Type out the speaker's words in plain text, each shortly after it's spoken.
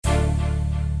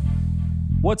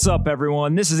What's up,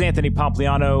 everyone? This is Anthony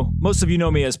Pompliano. Most of you know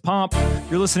me as Pomp.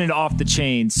 You're listening to Off the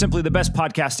Chain, simply the best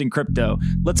podcast in crypto.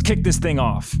 Let's kick this thing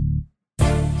off.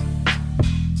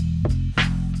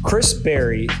 Chris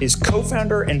Berry is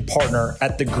co-founder and partner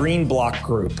at the Green Block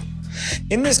Group.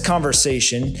 In this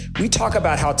conversation, we talk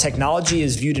about how technology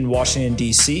is viewed in Washington,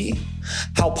 D.C.,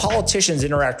 how politicians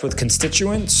interact with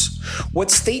constituents,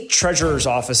 what state treasurers'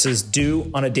 offices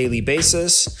do on a daily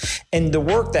basis, and the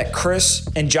work that Chris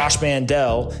and Josh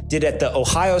Mandel did at the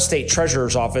Ohio State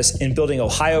Treasurer's Office in building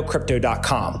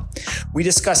OhioCrypto.com. We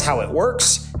discuss how it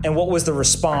works and what was the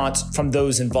response from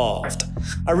those involved.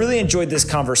 I really enjoyed this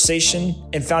conversation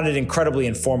and found it incredibly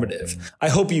informative. I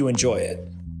hope you enjoy it.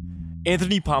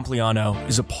 Anthony Pompliano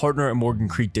is a partner at Morgan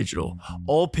Creek Digital.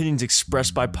 All opinions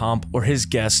expressed by Pomp or his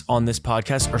guests on this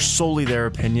podcast are solely their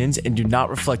opinions and do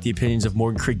not reflect the opinions of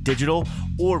Morgan Creek Digital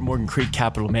or Morgan Creek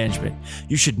Capital Management.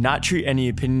 You should not treat any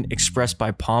opinion expressed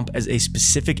by Pomp as a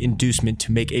specific inducement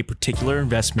to make a particular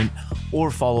investment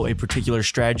or follow a particular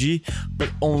strategy,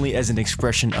 but only as an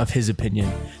expression of his opinion.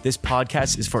 This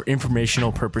podcast is for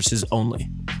informational purposes only.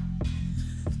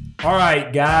 All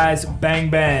right, guys,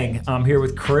 bang, bang. I'm here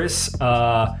with Chris.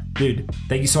 Dude,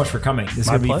 thank you so much for coming. This is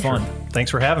going to be fun. Thanks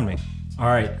for having me. All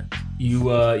right. You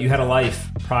had a life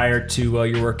prior to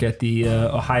your work at the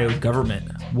Ohio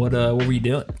government. What were you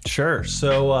doing? Sure.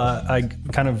 So I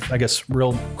guess,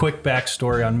 real quick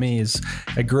backstory on me is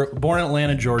I born in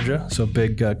Atlanta, Georgia, so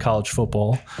big college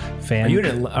football fan.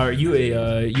 Are you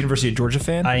a University of Georgia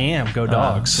fan? I am. Go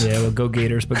Dogs. Yeah, well, go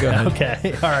Gators, but go ahead.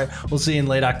 Okay. All right. We'll see you in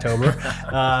late October.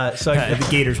 The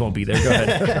Gators won't be there. Go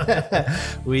ahead.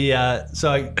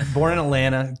 I born in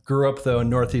Atlanta, grew up, though, in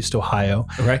Northeast Ohio.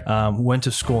 Okay. Went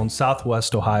to school in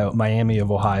Southwest Ohio, Miami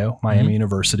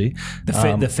University.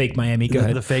 The fake Miami. Go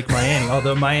ahead. The fake Miami.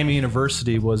 Although Miami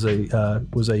University was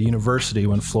a university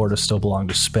when Florida still belonged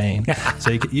to Spain.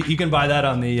 So you can buy that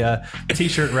on the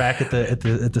t-shirt rack at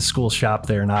the school shop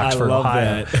there in Oxford, I love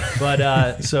Ohio. That.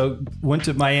 But so went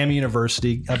to Miami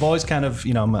University. I've always kind of,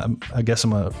 I'm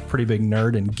a pretty big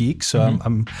nerd and geek. So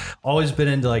I'm always been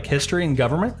into like history and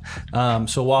government.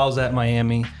 So while I was at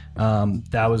Miami,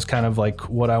 that was kind of like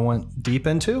what I went deep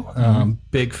into.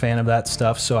 Big fan of that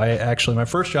stuff. So I actually, my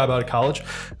first job out of college,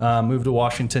 moved to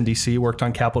Washington, D.C., worked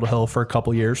on Capitol Hill for a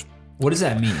couple years. What does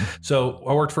that mean? So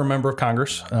I worked for a member of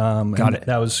Congress. Got it.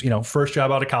 That was, first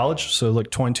job out of college. So like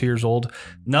 22 years old,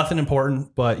 nothing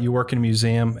important, but you work in a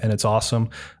museum and it's awesome.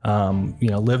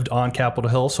 Lived on Capitol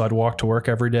Hill. So I'd walk to work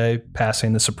every day,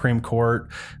 passing the Supreme Court,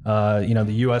 the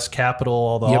U.S. Capitol,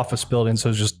 all the office buildings. So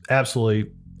it was just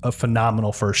absolutely a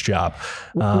phenomenal first job.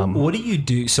 What do you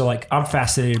do? So like, I'm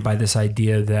fascinated by this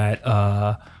idea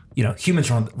that, humans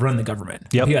run the government.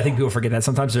 Yep. I think people forget that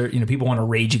sometimes people want to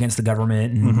rage against the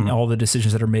government and all the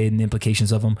decisions that are made and the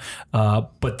implications of them.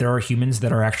 But there are humans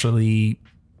that are actually,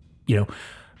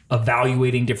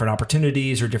 evaluating different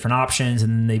opportunities or different options, and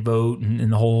then they vote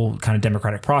and the whole kind of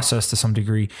democratic process to some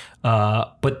degree.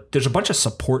 But there's a bunch of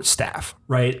support staff,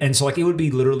 right? And so like it would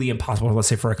be literally impossible, let's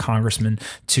say, for a congressman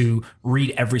to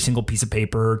read every single piece of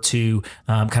paper, to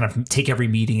kind of take every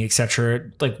meeting, et cetera.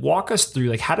 Like walk us through,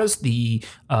 like, how does the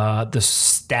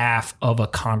staff of a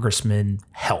congressman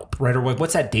help, right? Or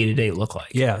what's that day-to-day look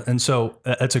like? Yeah. And so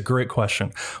that's a great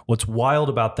question. What's wild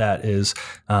about that is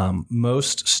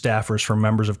most staffers for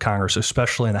members of Congress,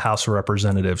 especially in the House of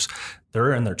Representatives,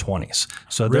 they're in their 20s.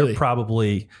 So they're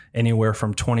probably anywhere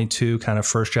from 22, kind of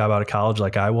first job out of college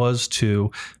like I was,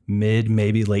 to mid,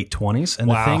 maybe late 20s.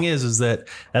 And the thing is that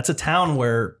that's a town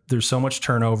where there's so much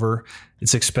turnover.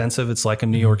 It's expensive. It's like a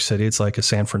New York City. It's like a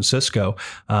San Francisco.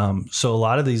 So a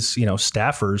lot of these,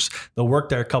 staffers, they'll work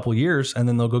there a couple of years and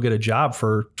then they'll go get a job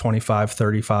for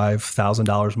 $25,000,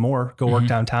 $35,000 more, go work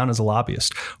downtown as a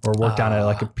lobbyist or work down at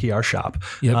like a PR shop.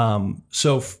 Yep.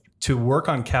 To work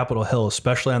on Capitol Hill,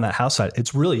 especially on that House side,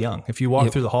 it's really young. If you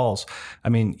walk through the halls, I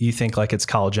mean, you think like it's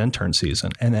college intern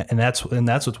season, and that's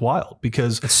what's wild,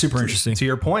 because it's super interesting. To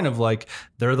your point of like,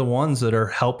 they're the ones that are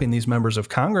helping these members of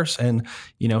Congress, and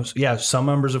some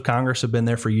members of Congress have been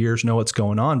there for years, know what's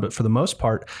going on, but for the most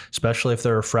part, especially if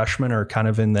they're a freshman or kind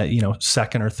of in that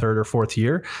second or third or fourth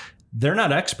year, they're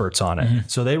not experts on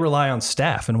it. So they rely on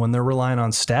staff, and when they're relying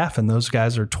on staff, and those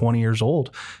guys are 20 years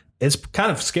old, it's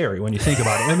kind of scary when you think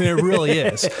about it. I mean, it really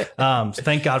is.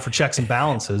 Thank God for checks and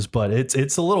balances, but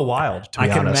it's a little wild, to be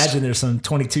honest. I can imagine there's some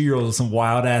 22-year-olds with some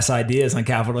wild ass ideas on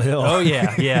Capitol Hill. Oh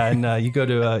yeah, yeah. And you go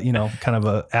to kind of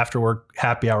a after work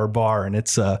happy hour bar, and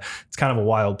it's kind of a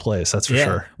wild place. That's for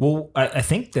sure. Well, I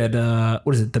think that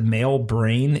the male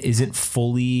brain isn't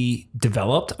fully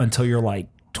developed until you're like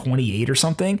 28 or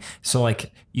something. So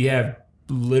like you have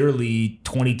literally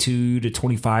 22 to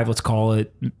 25, let's call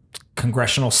it,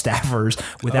 congressional staffers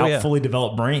without fully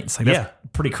developed brains. Like that's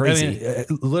pretty crazy. I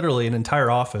mean, literally an entire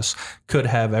office could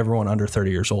have everyone under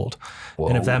 30 years old. Whoa.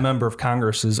 And if that member of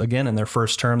Congress is, again, in their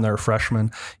first term, they're a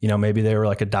freshman, maybe they were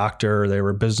like a doctor or they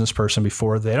were a business person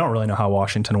before, they don't really know how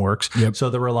Washington works. Yep. So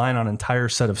they're relying on an entire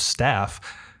set of staff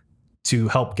to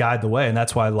help guide the way. And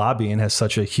that's why lobbying has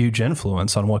such a huge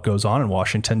influence on what goes on in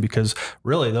Washington, because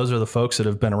really those are the folks that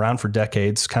have been around for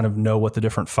decades, kind of know what the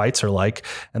different fights are like,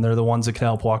 and they're the ones that can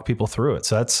help walk people through it.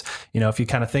 So that's, if you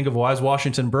kind of think of why is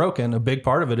Washington broken, a big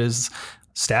part of it is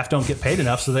staff don't get paid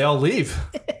enough, so they all leave.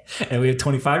 And we have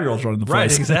 25-year-olds running the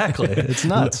place. Right, exactly. It's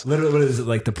nuts. Literally, what is it?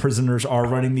 Like the prisoners are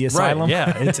running the asylum? Right,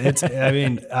 yeah. It's. I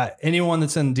mean, anyone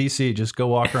that's in D.C., just go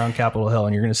walk around Capitol Hill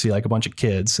and you're going to see like a bunch of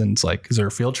kids. And it's like, is there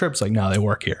a field trip? It's like, no, they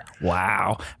work here.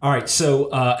 Wow. All right. So,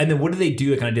 and then what do they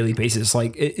do like on a daily basis?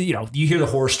 Like, you hear the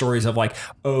horror stories of like,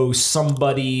 oh,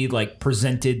 somebody like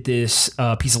presented this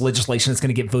piece of legislation that's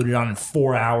going to get voted on in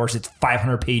 4 hours. It's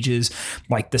 500 pages.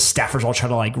 Like the staffers all try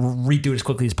to like redo it as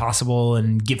quickly as possible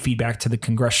and give feedback to the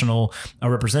congressional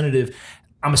representative.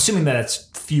 I'm assuming that it's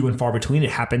few and far between. It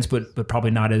happens, but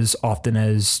probably not as often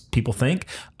as people think.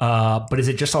 But is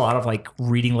it just a lot of like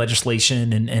reading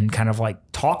legislation and kind of like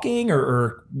talking,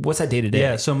 or what's that day to day?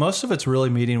 Yeah. So most of it's really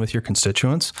meeting with your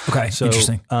constituents. Okay. So,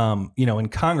 interesting. In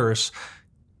Congress,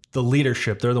 the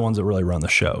leadership, they're the ones that really run the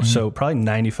show. Mm-hmm. So probably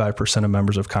 95% of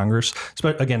members of Congress,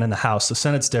 again, in the House, the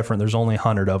Senate's different. There's only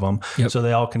 100 of them. Yep. So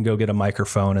they all can go get a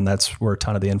microphone. And that's where a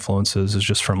ton of the influence is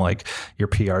just from like your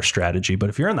PR strategy. But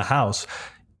if you're in the House,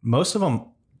 most of them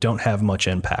don't have much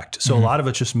impact. So a lot of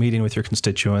it's just meeting with your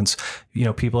constituents.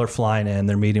 People are flying in,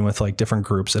 they're meeting with like different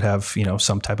groups that have,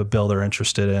 some type of bill they're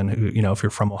interested in. If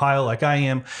you're from Ohio, like I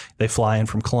am, they fly in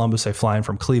from Columbus, they fly in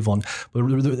from Cleveland. But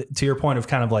to your point of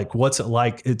kind of like, what's it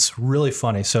like? It's really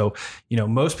funny. So,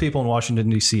 most people in Washington,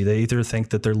 D.C., they either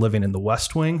think that they're living in the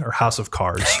West Wing or House of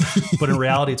Cards, but in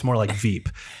reality, it's more like Veep,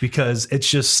 because it's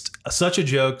just such a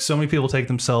joke. So many people take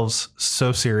themselves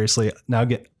so seriously. Now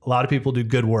a lot of people do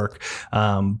good work,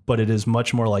 but it is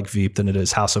much more like Veep than it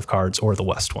is House of Cards or the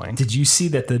West Wing. Did you see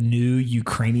that the new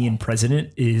Ukrainian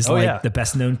president is the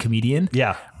best known comedian?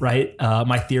 Yeah. Right.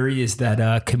 My theory is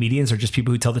that comedians are just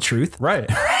people who tell the truth. Right.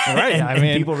 Right.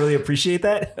 and people really appreciate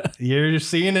that. You're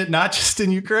seeing it not just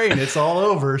in Ukraine, it's all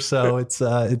over. So it's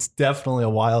definitely a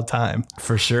wild time.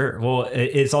 For sure. Well,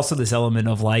 it's also this element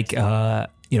of like,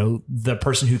 the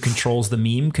person who controls the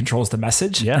meme controls the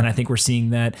message. Yeah. And I think we're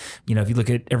seeing that, if you look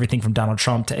at everything from Donald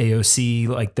Trump to AOC,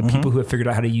 like the people who have figured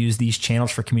out how to use these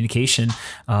channels for communication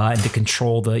and to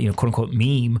control the, quote unquote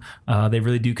meme, they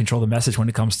really do control the message when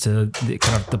it comes to the,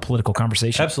 kind of the political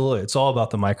conversation. Absolutely. It's all about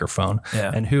the microphone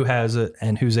and who has it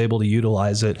and who's able to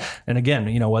utilize it. And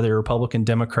again, whether you're Republican,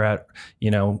 Democrat,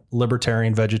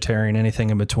 libertarian, vegetarian, anything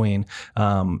in between,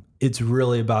 it's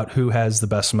really about who has the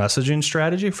best messaging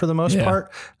strategy for the most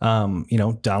part.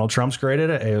 Donald Trump's great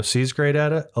at it. AOC's great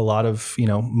at it. A lot of,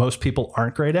 most people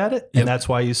aren't great at it. And that's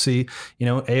why you see,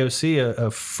 AOC,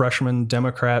 a freshman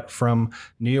Democrat from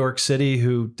New York City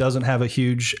who doesn't have a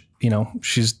huge,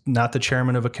 she's not the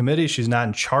chairman of a committee. She's not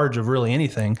in charge of really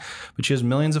anything, but she has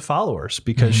millions of followers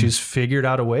because she's figured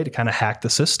out a way to kind of hack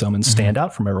the system and stand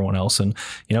out from everyone else. And,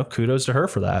 kudos to her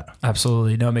for that.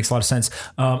 Absolutely. No, it makes a lot of sense.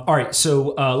 All right.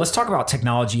 So let's talk about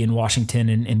technology in Washington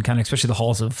and kind of especially the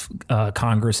halls of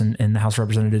Congress and the House of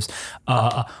Representatives.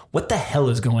 What the hell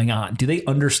is going on? Do they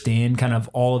understand kind of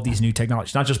all of these new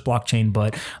technologies, not just blockchain,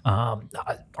 but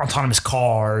autonomous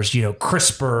cars,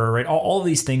 CRISPR, right? All of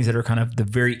these things that are kind of the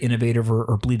very innovative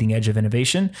or bleeding edge of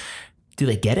innovation. Do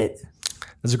they get it?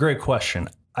 That's a great question.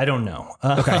 I don't know.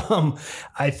 Okay.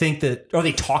 I think that... Are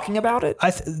they talking about it?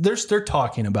 They're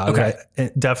talking about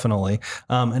it, definitely.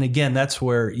 And again, that's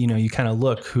where, you kind of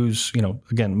look who's,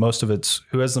 again, most of it's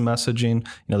who has the messaging,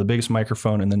 the biggest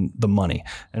microphone, and then the money.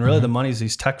 And really the money is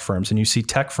these tech firms. And you see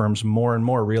tech firms more and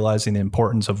more realizing the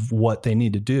importance of what they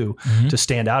need to do to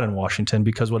stand out in Washington.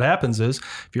 Because what happens is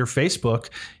if you're Facebook,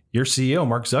 your CEO,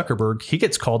 Mark Zuckerberg, he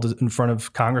gets called in front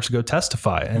of Congress to go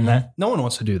testify. And that no one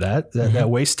wants to do that. That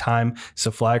wastes time. He's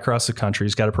to fly across the country.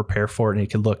 He's got to prepare for it. And he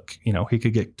could look, he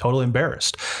could get totally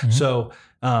embarrassed. So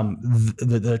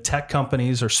the tech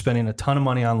companies are spending a ton of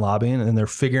money on lobbying, and they're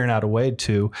figuring out a way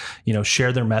to,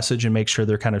 share their message and make sure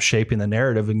they're kind of shaping the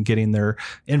narrative and getting their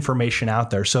information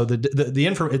out there. So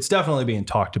it's definitely being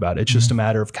talked about. It's just a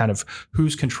matter of kind of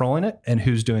who's controlling it and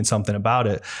who's doing something about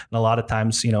it. And a lot of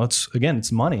times,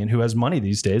 it's money, and who has money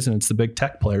these days, and it's the big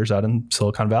tech players out in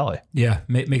Silicon Valley. Yeah,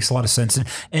 makes a lot of sense.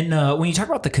 And when you talk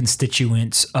about the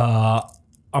constituents,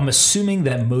 I'm assuming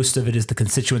that most of it is the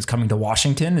constituents coming to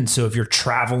Washington. And so if you're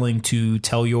traveling to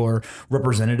tell your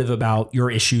representative about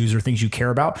your issues or things you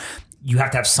care about, you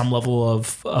have to have some level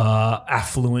of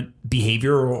affluent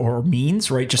behavior or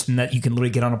means, right? Just in that you can literally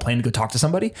get on a plane and go talk to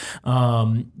somebody.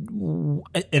 And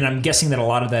I'm guessing that a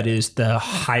lot of that is the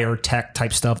higher tech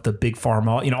type stuff, the big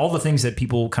pharma, all the things that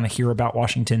people kind of hear about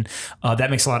Washington. That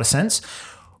makes a lot of sense.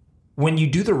 When you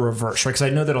do the reverse, right? Because I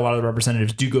know that a lot of the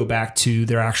representatives do go back to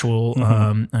their actual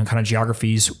kind of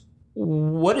geographies.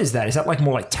 What is that? Is that like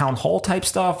more like town hall type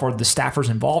stuff, or the staffers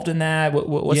involved in that?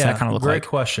 What's that kind of look like? Great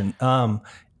question.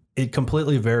 It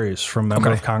completely varies from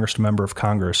member of Congress to member of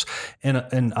Congress.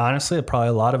 And honestly, probably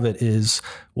a lot of it is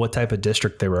what type of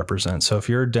district they represent. So if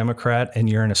you're a Democrat and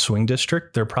you're in a swing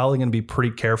district, they're probably going to be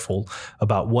pretty careful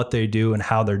about what they do and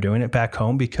how they're doing it back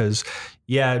home, because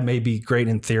it may be great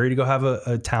in theory to go have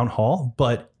a town hall,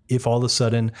 but if all of a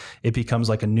sudden it becomes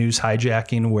like a news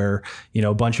hijacking where,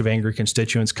 a bunch of angry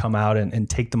constituents come out and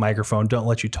take the microphone, don't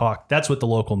let you talk, that's what the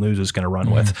local news is going to run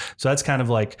with. So that's kind of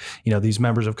like, these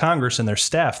members of Congress and their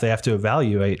staff, they have to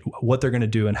evaluate what they're going to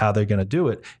do and how they're going to do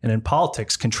it. And in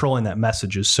politics, controlling that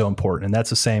message is so important. And that's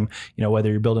the same, whether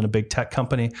you're building a big tech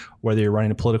company, whether you're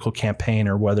running a political campaign,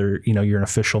 or whether, you're an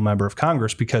official member of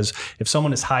Congress, because if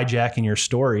someone is hijacking your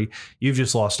story, you've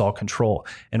just lost all control.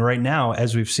 And right now,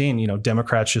 as we've seen,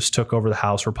 Democrats just took over the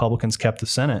House, Republicans kept the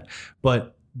Senate,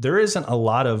 but there isn't a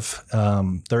lot of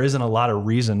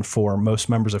reason for most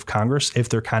members of Congress, if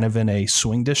they're kind of in a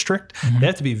swing district, they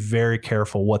have to be very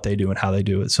careful what they do and how they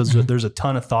do it. So there's a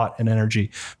ton of thought and energy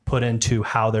put into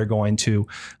how they're going to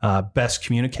best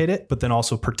communicate it, but then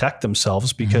also protect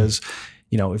themselves, because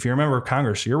if you're a member of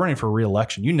Congress, you're running for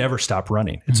re-election. You never stop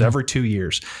running. It's every 2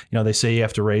 years. They say you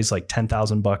have to raise like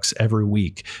 $10,000 every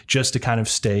week just to kind of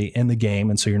stay in the game,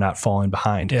 and so you're not falling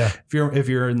behind. Yeah. If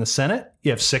you're in the Senate,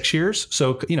 you have 6 years,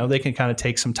 so they can kind of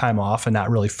take some time off and not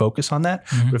really focus on that.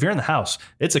 But if you're in the House,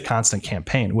 it's a constant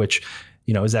campaign, which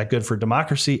is that good for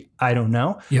democracy? I don't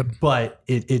know. But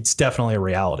it's definitely a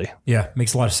reality. Yeah,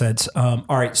 makes a lot of sense. All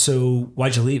right, so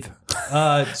why'd you leave?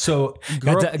 Got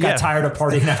tired of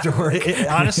partying after work.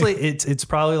 Honestly, it's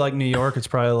probably like New York. It's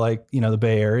probably like the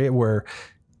Bay Area, where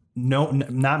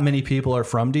not many people are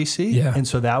from DC, and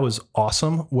so that was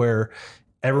awesome. Where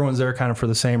everyone's there kind of for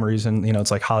the same reason.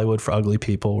 It's like Hollywood for ugly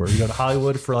people, where you go to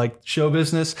Hollywood for like show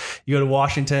business, you go to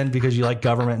Washington because you like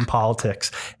government and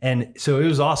politics. And so it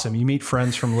was awesome. You meet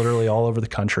friends from literally all over the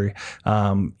country.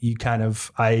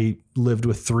 I lived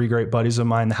with 3 great buddies of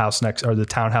mine. The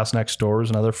townhouse next door was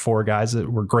another 4 guys that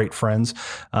were great friends.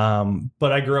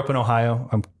 But I grew up in Ohio.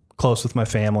 I'm close with my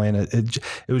family, and it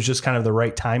was just kind of the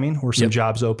right timing where some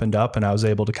jobs opened up, and I was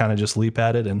able to kind of just leap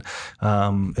at it. And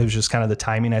it was just kind of the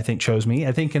timing, I think, chose me.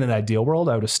 I think in an ideal world,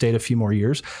 I would have stayed a few more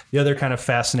years. The other kind of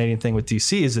fascinating thing with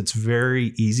DC is it's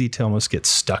very easy to almost get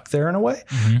stuck there in a way,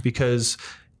 because,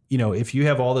 if you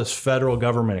have all this federal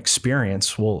government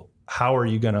experience, well, how are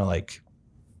you going to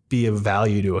be of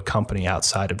value to a company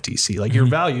outside of DC? Like your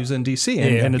values in DC,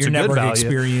 and it's your a good value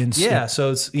experience. Yeah.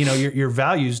 So it's, your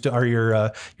values or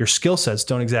your skill sets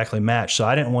don't exactly match. So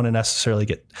I didn't want to necessarily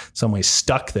get some way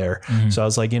stuck there. So I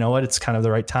was like, what, it's kind of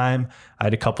the right time. I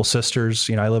had a couple sisters,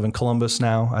 I live in Columbus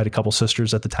now. I had a couple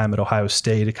sisters at the time at Ohio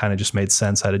State. It kind of just made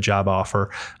sense. I had a job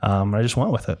offer. And I just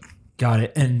went with it. Got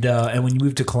it. And when you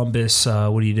moved to Columbus,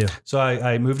 what do you do? So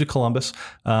I moved to Columbus,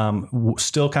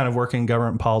 still kind of working in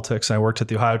government and politics. I worked at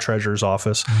the Ohio Treasurer's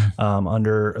office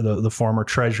under the former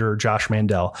treasurer, Josh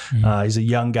Mandel. He's a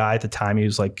young guy at the time. He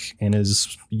was like in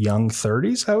his young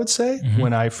 30s, I would say,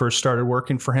 when I first started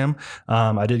working for him.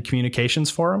 I did communications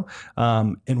for him.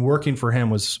 And working for him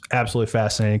was absolutely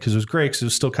fascinating, because it was great, because it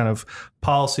was still kind of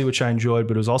policy, which I enjoyed,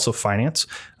 but it was also finance,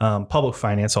 public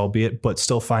finance, albeit, but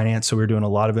still finance. So we were doing a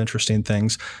lot of interesting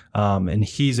things. And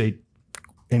he's a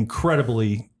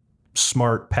incredibly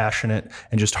smart, passionate,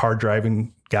 and just hard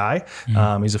driving guy.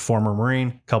 He's a former Marine,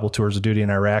 a couple tours of duty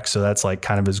in Iraq. So that's like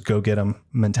kind of his go get 'em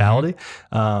mentality.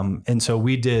 And so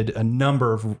we did a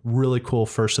number of really cool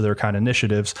first of their kind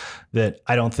initiatives that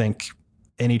I don't think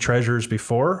any treasurers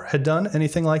before had done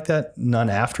anything like that, none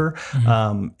after.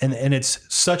 And it's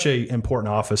such a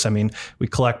important office. I mean, we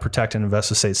collect, protect, and invest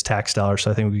the state's tax dollars. So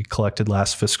I think we collected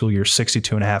last fiscal year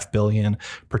 $62.5 billion,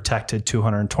 protected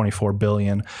 $224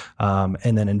 billion,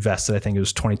 and then invested, I think it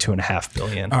was $22.5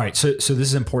 billion. All right. So this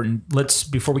is important.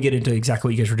 Before we get into exactly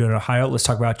what you guys were doing in Ohio, let's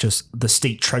talk about just the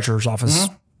state treasurer's office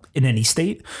in any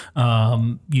state.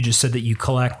 You just said that you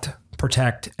collect,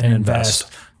 protect, and invest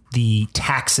the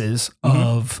taxes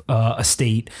of a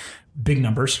state. Big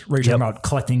numbers, right? You're talking about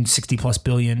collecting 60 plus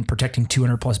billion, protecting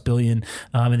 200 plus billion.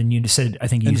 And then you just said, I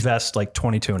think you invest like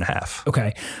 22.5.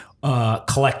 Okay.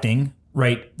 Collecting,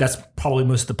 right? That's probably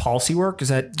most of the policy work. Is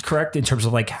that correct? In terms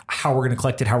of like how we're going to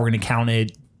collect it, how we're going to count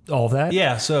it, all of that?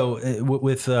 Yeah. So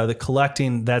with the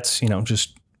collecting, that's,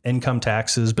 just income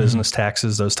taxes, business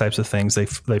taxes, those types of things, they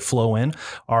flow in.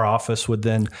 Our office would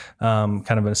then kind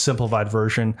of in a simplified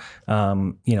version,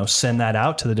 send that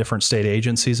out to the different state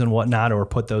agencies and whatnot, or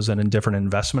put those in different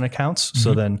investment accounts.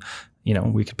 So then,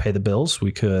 we could pay the bills,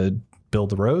 we could build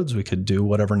the roads, we could do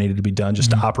whatever needed to be done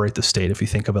just to operate the state, if you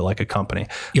think of it like a company.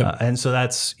 Yep. And so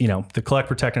that's, the collect,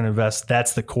 protect, and invest.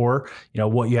 That's the core,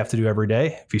 what you have to do every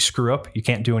day. If you screw up, you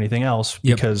can't do anything else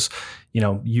because,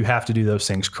 you have to do those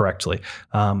things correctly.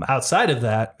 Outside of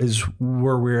that is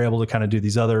where we were able to kind of do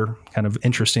these other kind of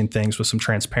interesting things with some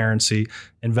transparency,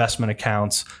 investment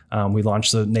accounts. We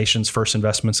launched the nation's first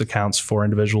investments accounts for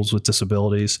individuals with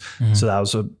disabilities. So that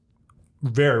was a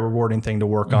very rewarding thing to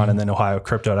work on. And then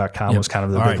OhioCrypto.com was kind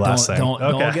of the big last thing.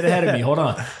 Don't get ahead of me. Hold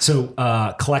on. So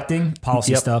collecting,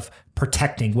 policy stuff,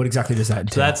 protecting, what exactly does that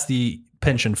entail? So that's the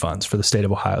pension funds for the state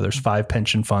of Ohio. There's 5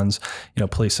 pension funds,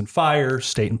 police and fire,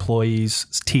 state employees,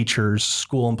 teachers,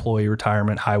 school employee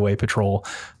retirement, highway patrol.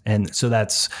 And so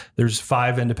there's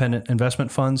 5 independent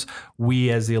investment funds. We,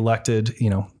 as the elected,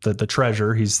 the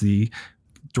treasurer, he's the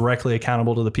directly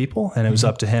accountable to the people. And it was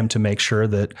up to him to make sure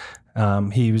that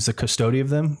he was the custodian of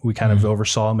them. We kind of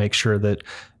oversaw, make sure that,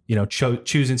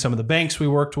 choosing some of the banks we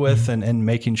worked with and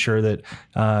making sure that,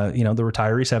 the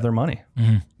retirees have their money.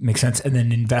 Makes sense. And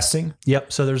then investing?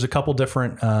 Yep. So there's a couple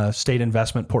different state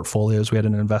investment portfolios. We had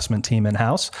an investment team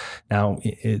in-house. Now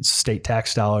it's state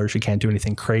tax dollars. You can't do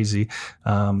anything crazy.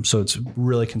 So it's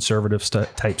really conservative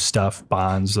type stuff,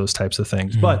 bonds, those types of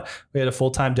things. But we had a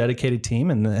full-time dedicated team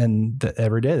and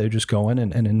every day they just go in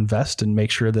and invest and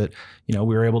make sure that,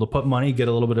 we were able to put money, get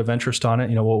a little bit of interest on it.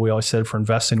 What we always said for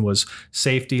investing was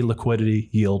safety, liquidity,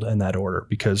 yield in that order,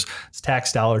 because it's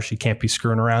tax dollars. You can't be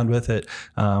screwing around with it.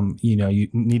 You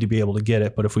need to be able to get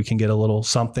it. But if we can get a little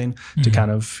something to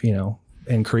kind of,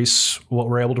 increase what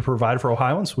we're able to provide for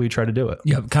Ohioans, we try to do it.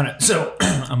 Yeah, kind of. So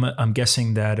I'm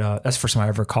guessing that that's the first time I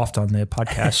ever coughed on the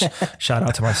podcast. Shout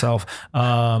out to myself.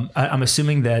 I'm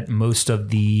assuming that most of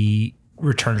the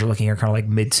returns are looking at kind of like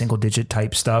mid-single digit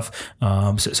type stuff.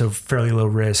 So fairly low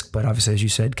risk, but obviously, as you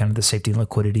said, kind of the safety and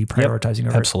liquidity, prioritizing.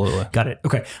 Yep, absolutely. Got it.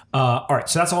 Okay. All right.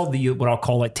 So that's all the, what I'll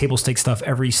call like table stake stuff.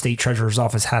 Every state treasurer's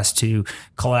office has to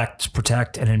collect,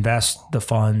 protect, and invest the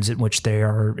funds in which they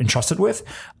are entrusted with.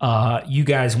 You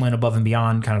guys went above and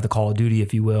beyond kind of the Call of Duty,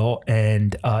 if you will.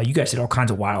 And you guys did all kinds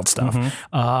of wild stuff.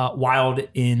 Wild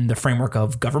in the framework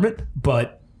of government,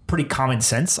 but pretty common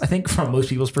sense, I think, from most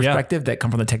people's perspective that come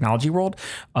from the technology world.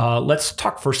 Let's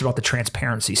talk first about the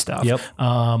transparency stuff.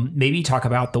 Maybe talk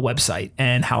about the website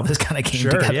and how this kind of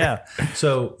came together. Yeah.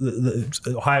 So the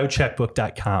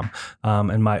OhioCheckbook.com.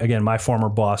 And my former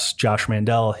boss, Josh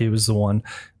Mandel, he was the one,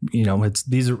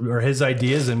 these are his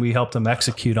ideas and we helped him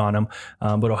execute on them.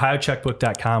 But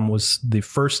OhioCheckbook.com was the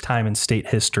first time in state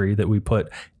history that we put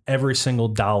every single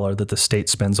dollar that the state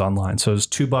spends online. So it's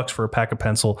 $2 for a pack of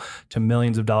pencil to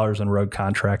millions of dollars in road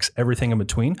contracts, everything in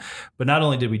between. But not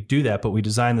only did we do that, but we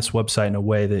designed this website in a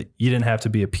way that you didn't have to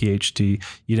be a PhD,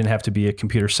 you didn't have to be a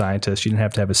computer scientist, you didn't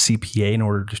have to have a CPA in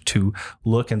order to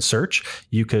look and search.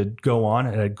 You could go on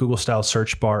at a Google style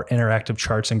search bar, interactive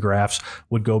charts and graphs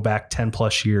would go back 10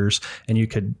 plus years, and you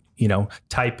could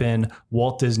type in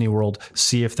Walt Disney World,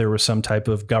 see if there was some type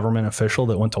of government official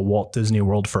that went to Walt Disney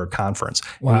World for a conference.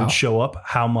 Wow. It would show up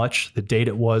how much, the date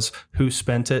it was, who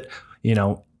spent it,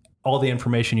 all the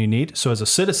information you need. So as a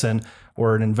citizen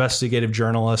or an investigative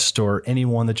journalist or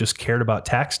anyone that just cared about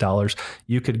tax dollars,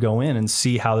 you could go in and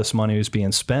see how this money was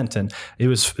being spent. And it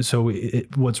was,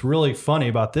 what's really funny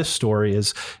about this story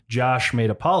is Josh made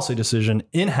a policy decision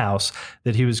in-house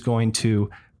that he was going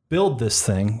to build this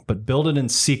thing, but build it in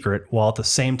secret while at the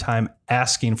same time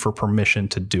asking for permission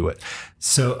to do it.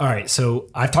 So, all right. So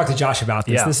I've talked to Josh about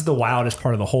this. Yeah. This is the wildest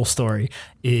part of the whole story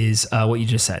is what you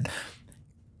just said.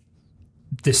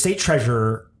 The state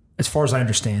treasurer, as far as I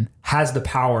understand, has the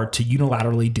power to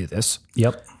unilaterally do this.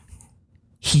 Yep.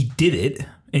 He did it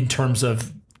in terms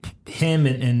of him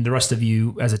and the rest of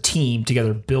you as a team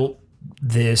together built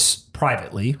this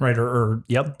privately, right? Or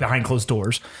behind closed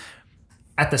doors.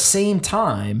 At the same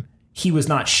time, he was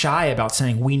not shy about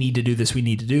saying, we need to do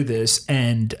this.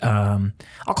 And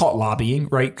I'll call it lobbying,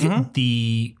 right?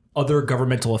 The other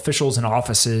governmental officials and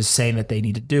offices saying that they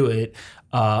need to do it.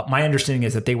 My understanding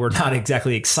is that they were not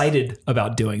exactly excited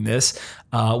about doing this,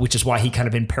 which is why he kind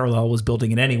of in parallel was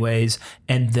building it anyways.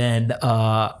 And then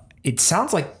it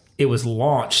sounds like it was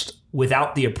launched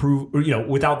without the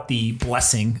without the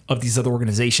blessing of these other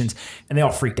organizations, and they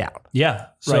all freaked out. Yeah.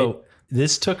 So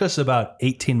this took us about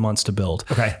 18 months to build.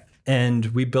 Okay. And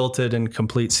we built it in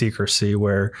complete secrecy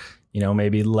where,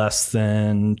 maybe less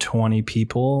than 20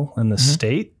 people in the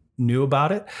state knew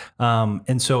about it.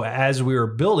 And so as we were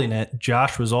building it,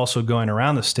 Josh was also going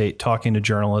around the state, talking to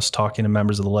journalists, talking to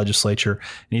members of the legislature.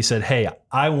 And he said, hey,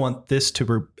 I want the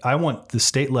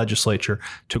state legislature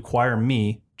to acquire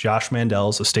me, Josh Mandel,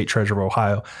 a state treasurer of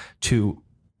Ohio, to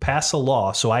pass a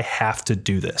law. So I have to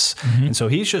do this. And so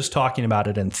he's just talking about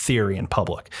it in theory in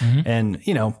public. And,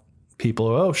 people,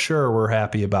 oh, sure, we're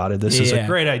happy about it. This is a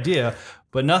great idea.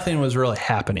 But nothing was really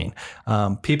happening.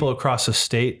 People across the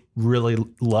state really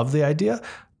loved the idea,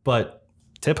 but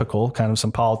typical kind of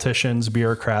some politicians,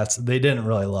 bureaucrats, they didn't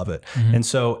really love it. And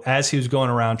so as he was going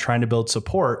around trying to build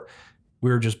support, we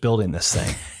were just building this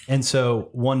thing. And so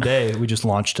one day we just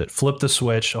launched it, flipped the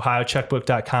switch,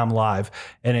 ohiocheckbook.com live,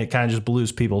 and it kind of just blew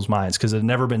people's minds because it had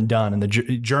never been done. And the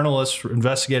journalists,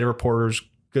 investigative reporters,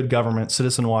 good government,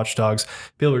 citizen watchdogs,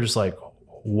 people were just like,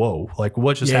 whoa, like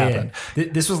what just happened?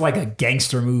 This was like a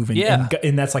gangster move.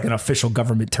 And that's like an official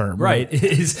government term, right?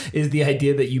 Is the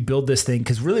idea that you build this thing.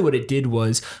 Because really what it did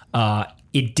was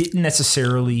it didn't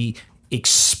necessarily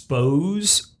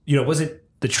expose, it wasn't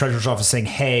the treasurer's office saying,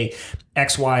 hey,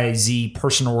 XYZ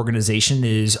person or organization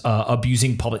is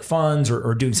abusing public funds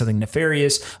or doing something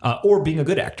nefarious or being a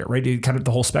good actor, right? Kind of the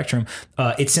whole spectrum.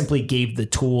 It simply gave the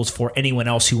tools for anyone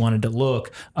else who wanted to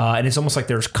look. And it's almost like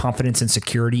there's confidence and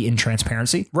security in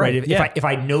transparency, right? If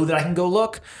I know that I can go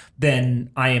look, then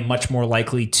I am much more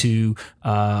likely to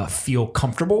feel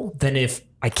comfortable than if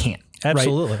I can't.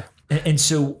 Absolutely. Right? And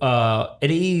so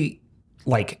any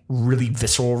like really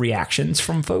visceral reactions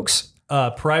from folks?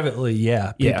 Privately,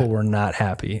 people were not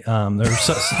happy. There were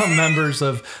some members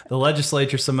of the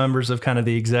legislature, some members of kind of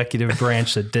the executive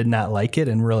branch that did not like it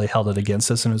and really held it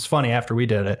against us. And it was funny, after we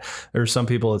did it, there were some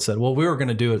people that said, well, we were going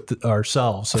to do it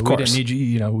ourselves. So we didn't need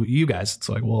you guys. It's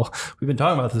like, well, we've been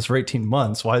talking about this for 18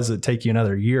 months. Why does it take you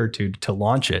another year or two to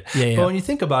launch it? But when you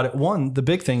think about it, one, the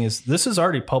big thing is this is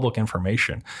already public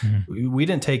information. We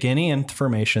didn't take any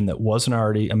information that wasn't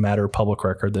already a matter of public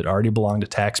record that already belonged to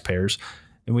taxpayers.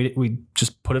 And we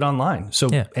just put it online. So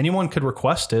anyone could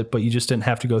request it, but you just didn't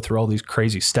have to go through all these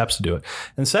crazy steps to do it.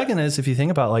 And second is, if you think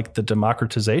about like the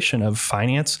democratization of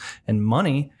finance and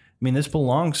money, I mean, this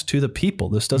belongs to the people.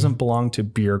 This doesn't belong to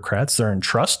bureaucrats. They're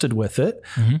entrusted with it,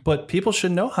 but people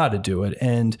should know how to do it.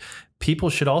 And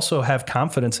people should also have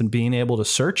confidence in being able to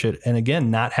search it. And again,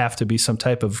 not have to be some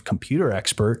type of computer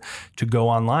expert to go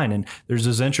online. And there's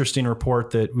this interesting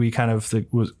report that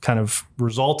was kind of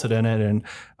resulted in it. And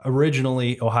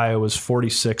originally, Ohio was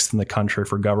 46th in the country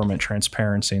for government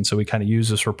transparency. And so we kind of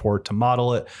used this report to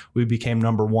model it. We became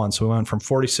number one. So we went from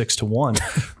 46 to 1.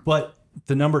 But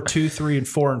the number 2, 3, and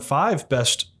 4, and 5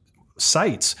 best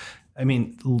sites, I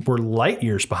mean, we're light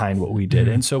years behind what we did.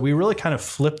 And so we really kind of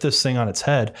flipped this thing on its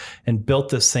head and built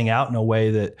this thing out in a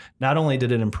way that not only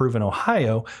did it improve in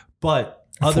Ohio, but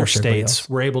other states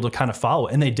were able to kind of follow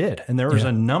it. And they did. And there was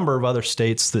a number of other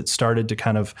states that started to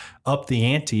kind of up the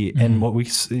ante. And what we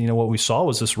saw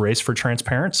was this race for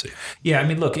transparency. Yeah. I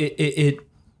mean, look,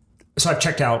 so I've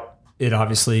checked out it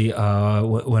obviously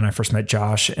when I first met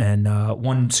Josh, and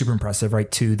one, super impressive, right?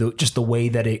 Two, just the way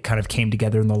that it kind of came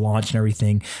together in the launch and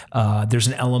everything. There's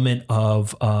an element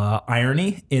of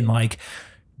irony in like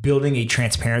building a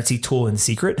transparency tool in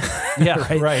secret. Yeah,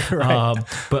 right.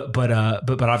 But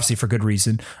obviously for good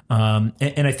reason.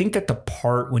 And I think that the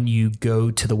part when you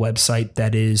go to the website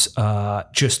that is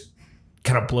just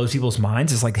kind of blows people's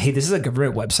minds is like, hey, this is a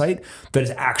government website that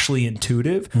is actually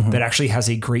intuitive, that actually has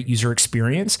a great user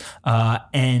experience.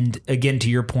 And again, to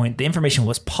your point, the information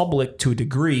was public to a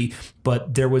degree,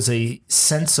 but there was a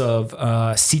sense of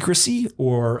secrecy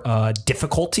or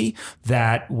difficulty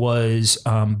that was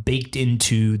baked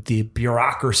into the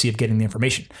bureaucracy of getting the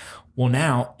information. Well,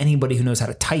 now anybody who knows how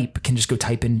to type can just go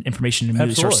type in information and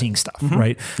immediately start seeing stuff,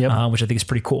 right? Yep. Which I think is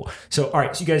pretty cool. So, all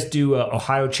right, so you guys do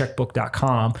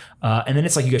ohiocheckbook.com, and then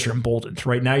it's like you guys are emboldened,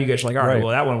 right? Now you guys are like, all right,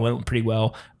 well, that one went pretty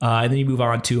well. And then you move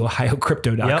on to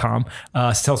ohiocrypto.com.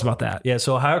 So tell us about that. Yeah,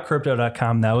 so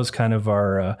ohiocrypto.com, that was kind of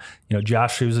our,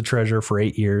 Josh, who was a treasurer for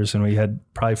 8 years, and we had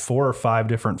probably 4 or 5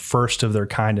 different first of their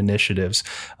kind initiatives.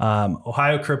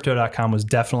 Ohiocrypto.com was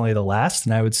definitely the last,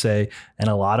 and I would say in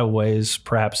a lot of ways,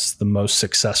 perhaps the most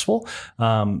successful.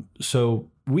 So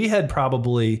we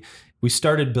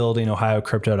started building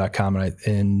ohiocrypto.com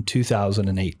in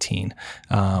 2018.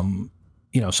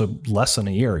 So less than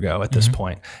a year ago at this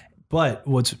point. But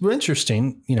what's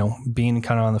interesting, being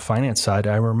kind of on the finance side,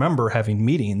 I remember having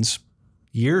meetings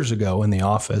years ago in the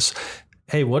office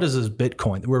hey, what is this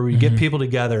Bitcoin? Where we get people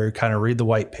together, kind of read the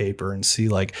white paper and see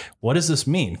like, what does this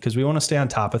mean? Because we want to stay on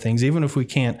top of things. Even if we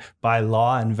can't by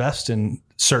law invest in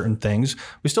certain things,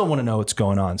 we still want to know what's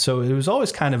going on. So it was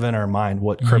always kind of in our mind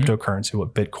what cryptocurrency,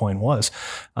 what Bitcoin was.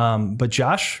 But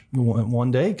Josh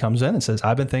one day comes in and says,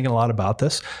 I've been thinking a lot about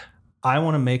this. I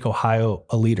want to make Ohio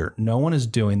a leader. No one is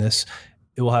doing this.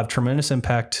 It will have tremendous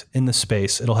impact in the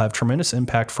space. It'll have tremendous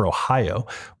impact for Ohio.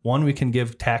 One, we can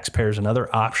give taxpayers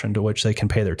another option to which they can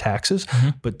pay their taxes.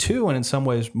 But two, and in some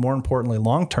ways, more importantly,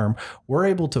 long-term, we're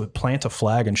able to plant a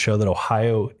flag and show that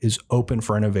Ohio is open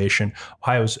for innovation.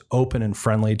 Ohio is open and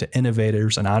friendly to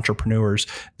innovators and entrepreneurs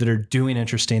that are doing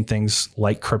interesting things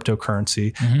like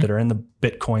cryptocurrency, that are in the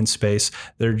Bitcoin space.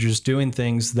 They're just doing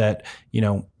things that,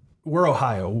 we're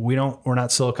Ohio. We're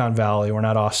not Silicon Valley. We're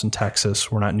not Austin,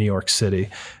 Texas. We're not New York City.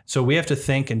 So we have to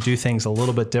think and do things a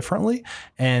little bit differently.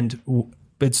 And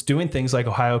it's doing things like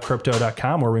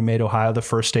OhioCrypto.com, where we made Ohio the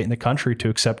first state in the country to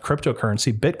accept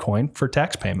cryptocurrency, Bitcoin, for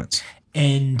tax payments.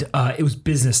 And it was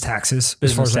business taxes,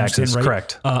 as far as I understand, right?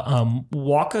 Correct.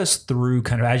 Walk us through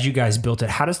kind of, as you guys built it,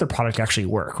 how does the product actually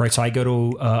work, right? So I go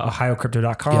to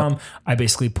OhioCrypto.com. Yep. I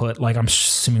basically put, like, I'm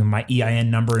assuming my EIN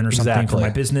number in or something for my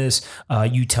business.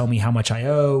 You tell me how much I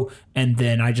owe, and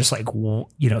then I just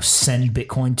send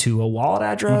Bitcoin to a wallet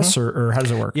address, or how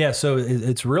does it work? Yeah, so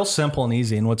it's real simple and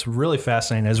easy. And what's really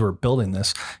fascinating as we're building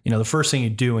this, the first thing you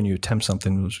do when you attempt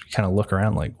something is kind of look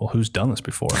around like, well, who's done this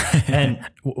before? And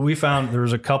we found there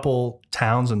was a couple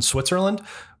towns in Switzerland.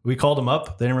 We called them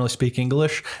up. They didn't really speak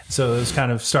English. So it was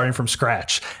kind of starting from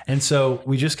scratch. And so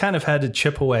we just kind of had to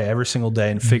chip away every single day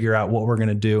and figure out what we're going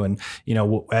to do. And,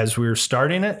 as we were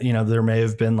starting it, there may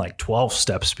have been like 12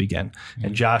 steps to begin.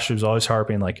 And Josh was always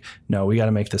harping like, no, we got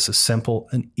to make this as simple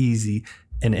and easy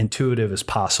and intuitive as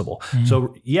possible.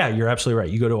 So yeah, you're absolutely right.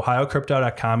 You go to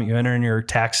OhioCrypto.com, you enter in your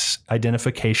tax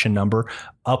identification number,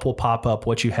 up will pop up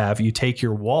what you have. You take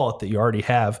your wallet that you already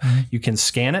have, you can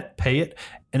scan it, pay it,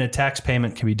 and a tax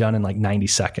payment can be done in like 90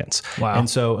 seconds. Wow. And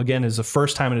so again, it's the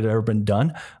first time it had ever been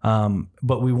done.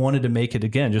 But we wanted to make it,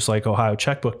 again, just like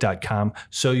OhioCheckbook.com,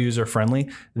 so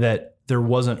user-friendly that there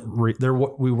wasn't,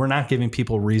 we were not giving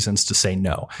people reasons to say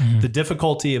no. The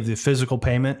difficulty of the physical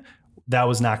payment, that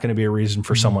was not going to be a reason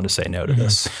for someone to say no to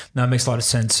this. That makes a lot of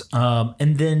sense.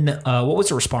 And then what was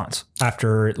the response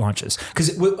after it launches? Because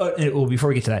before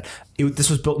we get to that, this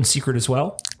was built in secret as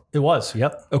well? It was,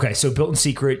 yep. Okay, so built in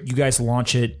secret, you guys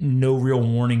launch it, no real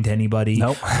warning to anybody.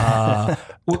 Nope.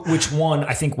 Which one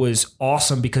I think was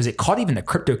awesome because it caught even the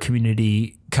crypto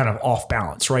community kind of off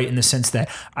balance, right? In the sense that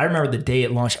I remember the day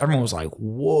it launched, everyone was like,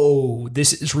 whoa,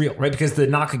 this is real, right? Because the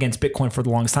knock against Bitcoin for the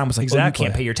longest time was like, oh, you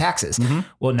can't pay your taxes.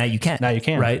 Well, now you can. Now you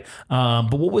can. Right?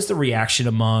 But what was the reaction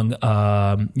among,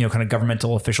 kind of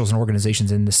governmental officials and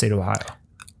organizations in the state of Ohio?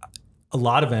 A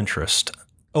lot of interest.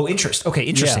 Oh, interest. Okay,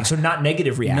 interesting. Yeah. So not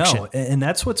negative reaction. No, and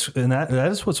that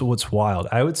is what's wild.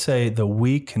 I would say the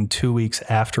week and 2 weeks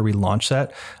after we launched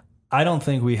that, I don't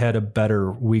think we had a better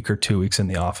week or 2 weeks in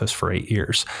the office for 8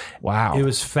 years. Wow. It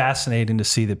was fascinating to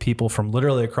see the people from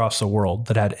literally across the world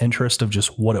that had interest of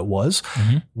just what it was.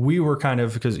 We were kind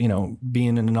of, because,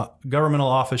 being in a governmental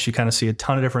office, you kind of see a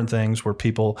ton of different things where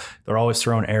they're always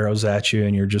throwing arrows at you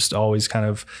and you're just always kind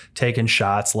of taking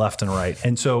shots left and right.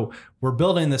 And so we're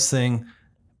building this thing,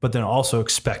 but then also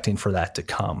expecting for that to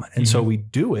come. And so we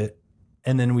do it,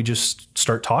 and then we just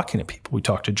start talking to people. We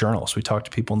talk to journalists. We talk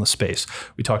to people in the space.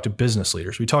 We talk to business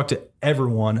leaders. We talk to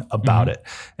everyone about it.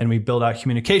 And we build out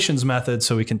communications methods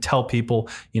so we can tell people,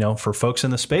 for folks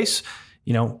in the space,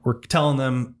 we're telling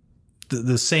them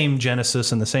the same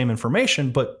genesis and the same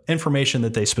information, but information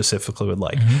that they specifically would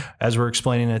like. As we're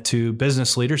explaining it to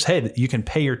business leaders, hey, you can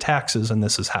pay your taxes and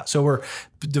this is how. So we're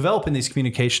developing these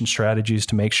communication strategies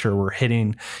to make sure we're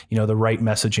hitting, the right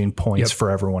messaging points for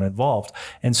everyone involved.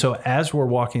 And so as we're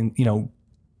walking,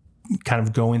 kind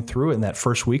of going through it in that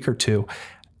first week or two,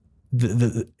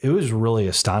 it was really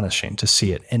astonishing to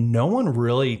see it. And no one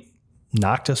really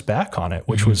knocked us back on it,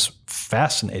 which was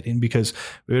fascinating because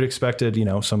we would expected,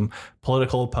 some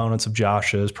political opponents of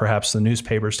Josh's, perhaps the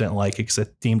newspapers didn't like it because they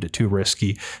deemed it too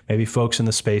risky. Maybe folks in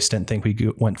the space didn't think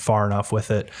we went far enough with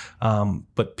it.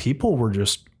 But people were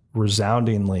just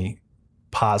resoundingly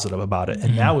positive about it.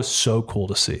 And that was so cool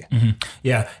to see.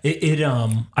 Yeah.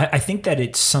 I think that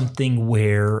it's something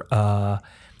where,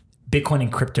 Bitcoin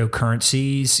and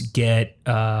cryptocurrencies get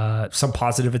some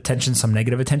positive attention, some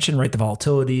negative attention, right? The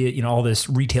volatility, all this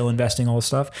retail investing, all this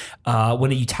stuff.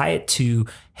 When you tie it to,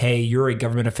 hey, you're a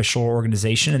government official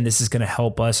organization and this is going to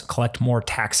help us collect more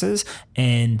taxes,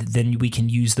 and then we can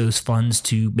use those funds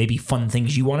to maybe fund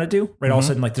things you want to do, right? All of a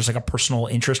sudden, like there's like a personal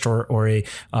interest or a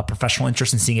professional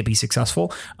interest in seeing it be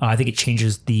successful. I think it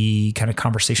changes the kind of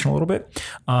conversation a little bit.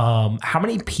 How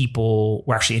many people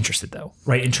were actually interested though,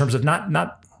 right? In terms of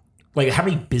not like how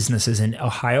many businesses in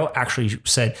Ohio actually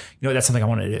said, that's something I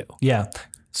want to do. Yeah.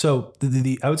 So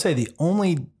I would say the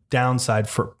only downside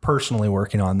for personally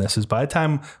working on this is by the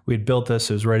time we had built this,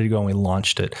 it was ready to go and we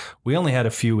launched it. We only had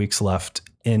a few weeks left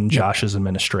in Josh's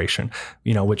administration,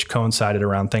 which coincided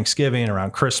around Thanksgiving,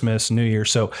 around Christmas, New Year.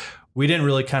 So we didn't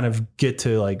really kind of get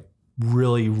to like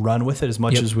really run with it as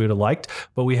much as we would have liked,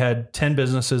 but we had 10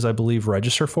 businesses, I believe,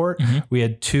 register for it. We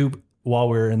had 2 while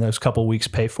we were in those couple of weeks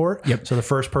pay for it. So the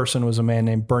first person was a man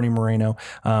named Bernie Moreno.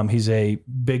 He's a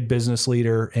big business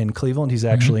leader in Cleveland. He's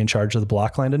actually in charge of the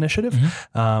Blockland Initiative.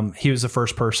 He was the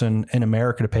first person in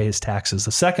America to pay his taxes.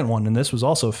 The second one, and this was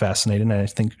also fascinating and I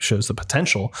think shows the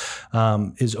potential,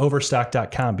 is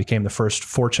Overstock.com became the first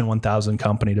Fortune 1000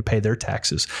 company to pay their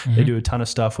taxes. They do a ton of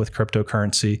stuff with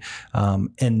cryptocurrency,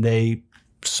 and they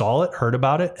saw it, heard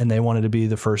about it, and they wanted to be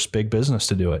the first big business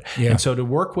to do it. And so to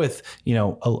work with,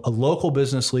 a local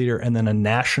business leader and then a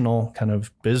national kind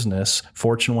of business,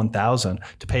 Fortune 1000,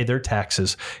 to pay their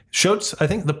taxes showed, I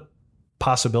think, the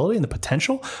possibility and the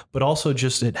potential, but also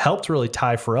just it helped really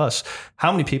tie for us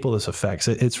how many people this affects.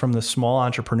 It's from the small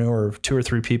entrepreneur of 2 or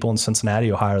 3 people in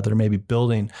Cincinnati, Ohio, that are maybe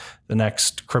building the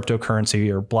next cryptocurrency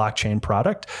or blockchain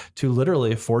product to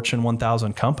literally a Fortune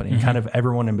 1000 company, and kind of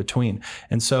everyone in between.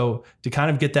 And so to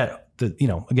kind of get that,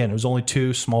 again, it was only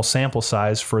 2 small sample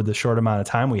size for the short amount of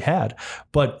time we had,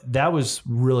 but that was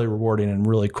really rewarding and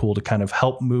really cool to kind of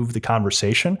help move the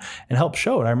conversation and help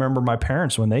show it. I remember my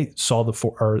parents, when they saw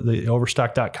the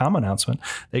Overstock.com announcement,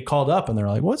 they called up and they're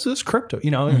like, what's this crypto?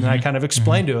 And I kind of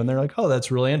explained to them, and they're like, oh, that's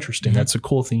really interesting. That's a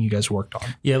cool thing you guys worked on.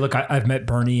 Yeah, look, I've met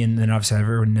Bernie, and then obviously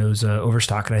everyone knows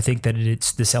Overstock, and I think that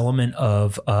it's this element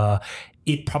of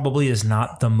it probably is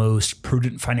not the most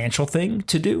prudent financial thing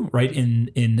to do, right?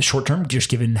 In the short term, just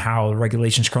given how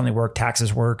regulations currently work,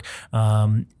 taxes work.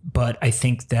 But I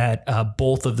think that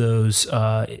both of those,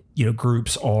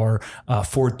 groups are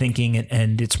forward thinking,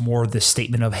 and it's more the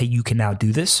statement of, hey, you can now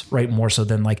do this, right? More so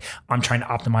than like, I'm trying to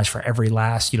optimize for every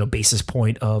last, basis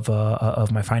point of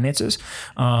my finances.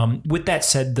 With that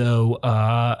said though,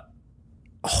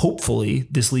 hopefully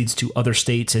this leads to other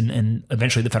states and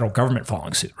eventually the federal government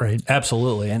following suit, right?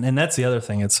 Absolutely. And that's the other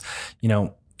thing. It's,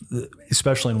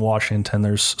 especially in Washington,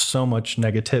 there's so much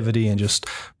negativity and just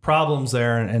problems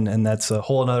there. And that's a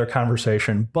whole another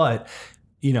conversation. But,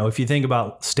 if you think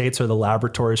about states are the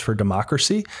laboratories for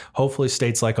democracy, hopefully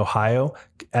states like Ohio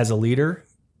as a leader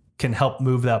can help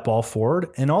move that ball forward.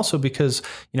 And also because,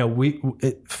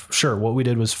 sure, what we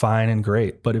did was fine and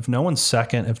great, but if no one's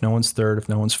second, if no one's third, if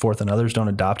no one's fourth and others don't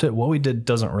adopt it, what we did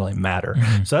doesn't really matter.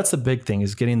 So that's the big thing,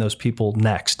 is getting those people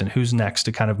next and who's next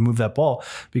to kind of move that ball,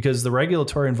 because the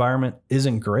regulatory environment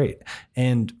isn't great.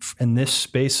 And in this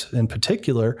space in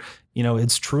particular,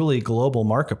 it's truly a global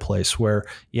marketplace where,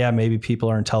 maybe people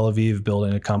are in Tel Aviv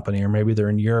building a company, or maybe they're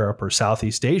in Europe or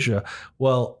Southeast Asia.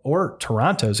 Well, or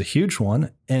Toronto is a huge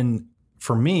one. And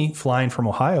for me, flying from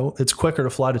Ohio, it's quicker to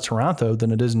fly to Toronto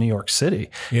than it is New York City.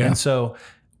 And so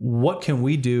what can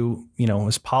we do,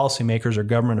 as policymakers or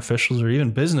government officials or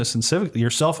even business and civic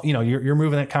yourself, you're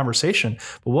moving that conversation,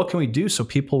 but what can we do so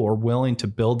people are willing to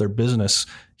build their business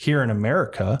here in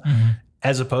America,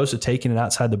 as opposed to taking it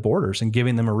outside the borders and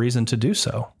giving them a reason to do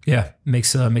so? Yeah,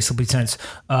 makes complete sense.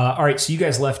 All right, so you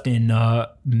guys left in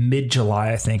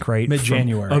mid-July, I think, right?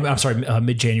 Mid-January.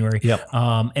 Mid-January. Yep.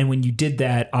 And when you did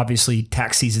that, obviously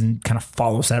tax season kind of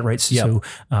follows that, right? So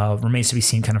remains to be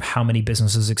seen kind of how many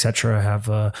businesses, et cetera,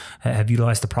 have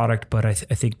utilized the product. But I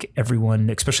think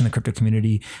everyone, especially in the crypto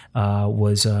community,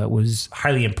 was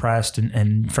highly impressed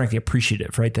and frankly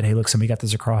appreciative, right? That, hey, look, somebody got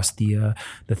this across the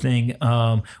thing.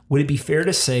 Would it be fair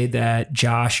to say that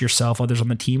Josh, yourself, others on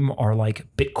the team are like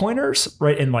Bitcoiners,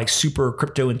 right? And like super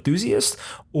crypto enthusiasts?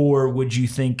 Or would you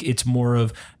think it's more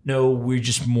of, no, we're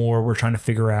trying to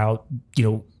figure out,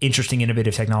 interesting,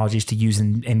 innovative technologies to use,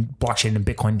 and blockchain and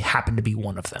Bitcoin happen to be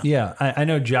one of them? Yeah. I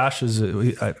know Josh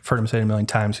I've heard him say it a million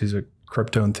times. He's a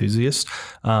crypto enthusiast.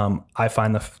 I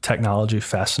find the technology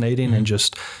fascinating and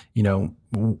just,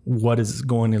 what is it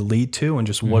going to lead to and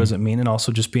just what does it mean? And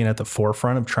also just being at the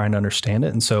forefront of trying to understand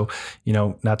it. And so,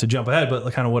 not to jump ahead,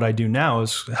 but kind of what I do now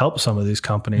is help some of these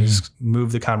companies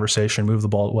move the conversation, move the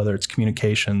ball, whether it's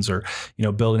communications or,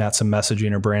 building out some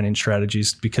messaging or branding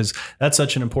strategies, because that's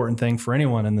such an important thing for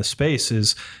anyone in this space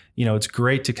is, it's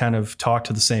great to kind of talk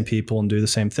to the same people and do the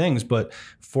same things, but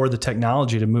for the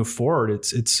technology to move forward,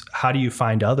 it's how do you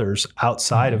find others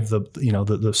outside of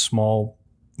the small,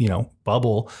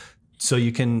 bubble, so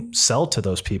you can sell to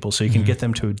those people, so you can get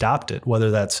them to adopt it, whether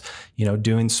that's,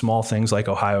 doing small things like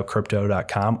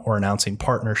ohiocrypto.com or announcing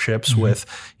partnerships with,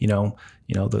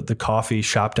 the coffee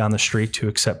shop down the street to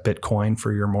accept Bitcoin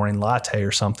for your morning latte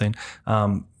or something.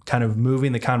 Kind of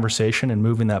moving the conversation and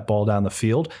moving that ball down the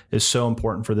field is so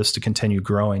important for this to continue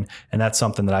growing. And that's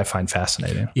something that I find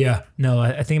fascinating. Yeah, no,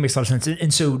 I think it makes a lot of sense.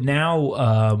 And so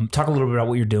now talk a little bit about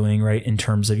what you're doing, right? In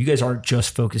terms of, you guys aren't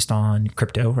just focused on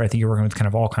crypto, right? I think you're working with kind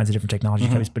of all kinds of different technology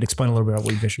companies, but explain a little bit about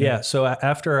what you guys are doing. Yeah. So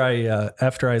after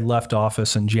I left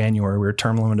office in January, we were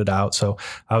term limited out. So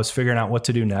I was figuring out what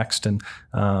to do next. And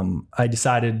I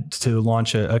decided to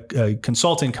launch a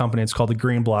consulting company. It's called the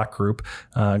Green Block Group,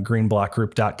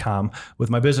 greenblockgroup.com, with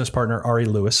my business partner, Ari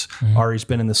Lewis. Ari's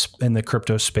been in the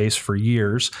crypto space for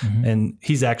years. And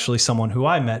he's actually someone who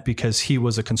I met because he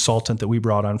was a consultant that we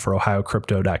brought on for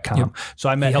ohiocrypto.com. So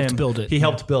I met him. He helped build it. He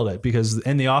helped build it because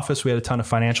in the office, we had a ton of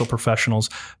financial professionals,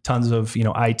 tons of,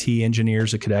 IT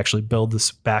engineers that could actually build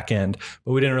this back end,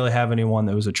 but we didn't really have anyone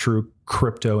that was a true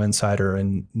crypto insider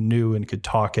and knew and could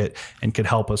talk it and could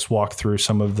help us walk through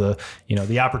some of the,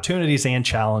 the opportunities and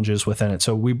challenges within it.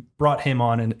 So we brought him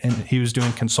on and he was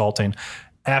doing consulting.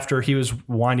 After he was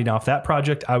winding off that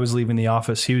project, I was leaving the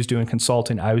office. He was doing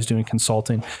consulting. I was doing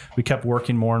consulting. We kept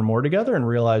working more and more together and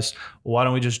realized, well, why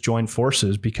don't we just join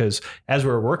forces? Because as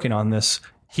we were working on this,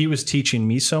 he was teaching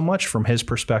me so much from his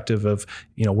perspective of,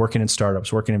 working in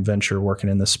startups, working in venture, working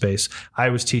in this space. I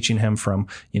was teaching him from,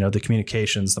 the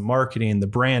communications, the marketing, the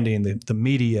branding, the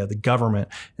media, the government.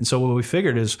 And so what we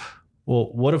figured is,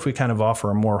 well, what if we kind of offer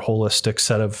a more holistic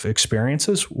set of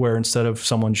experiences where instead of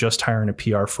someone just hiring a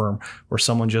PR firm or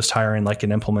someone just hiring like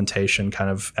an implementation kind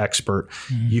of expert,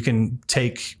 you can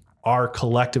take our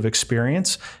collective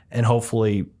experience and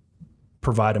hopefully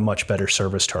provide a much better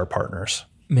service to our partners.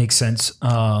 Makes sense.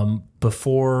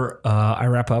 Before I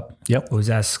wrap up, always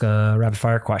ask rapid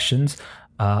fire questions.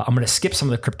 I'm going to skip some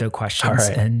of the crypto questions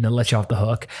and let you off the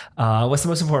hook. What's the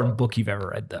most important book you've ever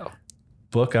read, though?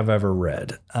 Book I've ever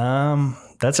read.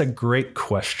 That's a great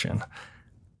question.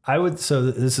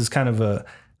 So this is kind of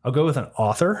I'll go with an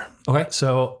author. Okay.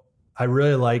 So I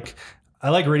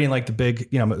like reading like the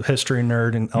big, history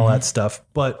nerd and all that stuff.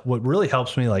 But what really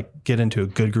helps me like get into a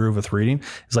good groove with reading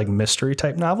is like mystery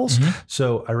type novels.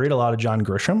 So I read a lot of John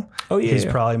Grisham. Oh yeah. He's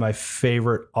probably my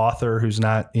favorite author who's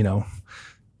not,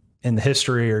 in the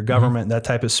history or government, that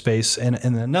type of space. And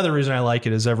another reason I like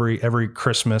it is every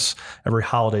Christmas, every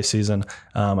holiday season,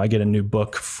 I get a new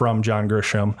book from John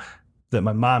Grisham that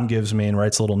my mom gives me and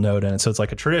writes a little note in it. So it's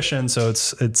like a tradition. So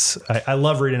I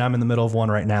love reading. I'm in the middle of one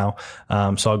right now.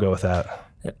 So I'll go with that.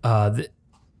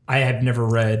 I have never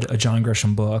read a John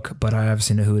Grisham book, but I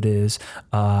obviously know who it is.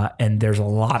 And there's a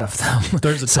lot of them.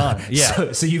 There's a ton.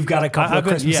 Yeah. So you've got a couple of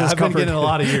Christmases I've been getting a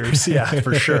lot of years. Yeah,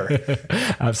 for sure.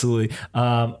 Absolutely.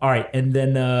 All right. And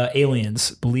then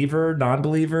aliens, believer,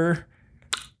 non-believer?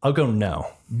 I'll go no.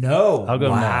 No. I'll go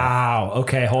no. Wow.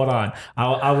 Okay, hold on.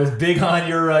 I was big on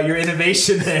your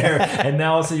innovation there, and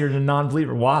now also you're a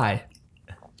non-believer. Why?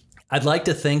 I'd like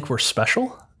to think we're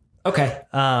special. Okay.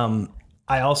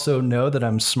 I also know that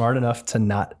I'm smart enough to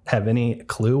not have any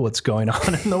clue what's going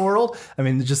on in the world. I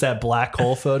mean, just that black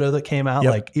hole photo that came out,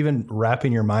 like even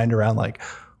wrapping your mind around like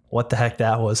what the heck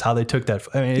that was, how they took that.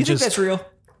 I mean, do you think that's real?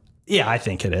 Yeah, I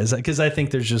think it is because I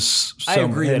think there's just so I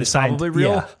agree that it's probably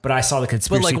real, but I saw the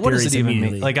conspiracy theories. But like, what does it even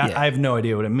mean? Like, I have no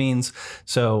idea what it means.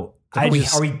 So are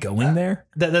we going there?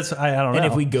 That's I don't know. And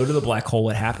if we go to the black hole,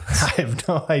 what happens? I have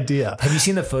no idea. Have you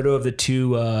seen the photo of the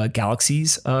two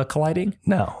galaxies colliding?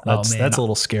 No, that's a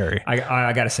little scary.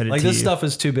 I got to send it to you. Like this stuff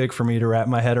is too big for me to wrap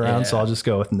my head around, so I'll just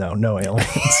go with no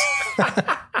aliens.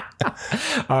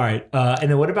 All right. And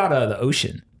then what about the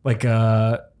ocean? Like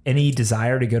any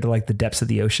desire to go to like the depths of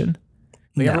the ocean?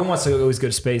 Like everyone wants to always go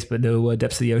to space, but no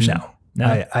depths of the ocean?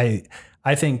 No.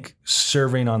 I think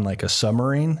serving on like a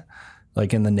submarine,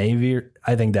 like in the Navy,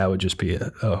 I think that would just be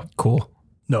cool.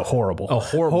 No, horrible. Oh,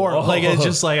 horrible. Like it's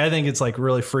just like, I think it's like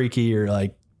really freaky or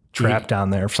like trapped down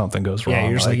there if something goes wrong. Yeah,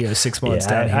 you're just like 6 months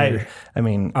down here. I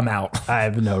mean, I'm out. I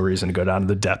have no reason to go down to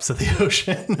the depths of the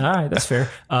ocean. All right, that's fair.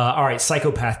 All right,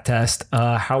 psychopath test.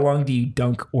 How long do you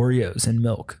dunk Oreos in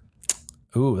milk?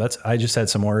 Ooh, I just had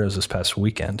some Oreos this past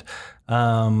weekend.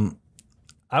 I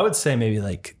would say maybe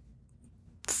like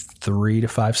 3 to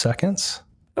 5 seconds.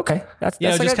 Okay, that's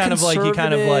just like kind of like you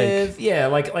kind of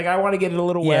like like I want to get it a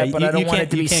little wet, but I don't want it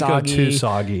to be soggy. You can't go too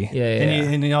soggy. Yeah.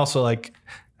 And you also like,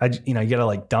 you gotta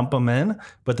like dump them in,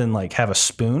 but then like have a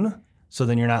spoon, so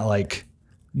then you're not like.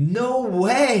 No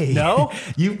way. No,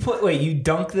 you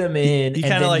dunk them in. You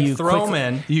kind of like throw them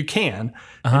in. You can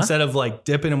instead of like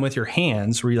dipping them with your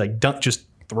hands, where you like just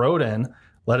throw it in,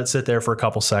 let it sit there for a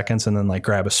couple seconds, and then like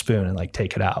grab a spoon and like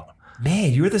take it out.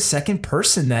 Man, you're the second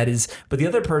person that is, but the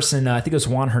other person, I think it was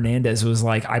Juan Hernandez, was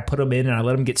like, I put them in and I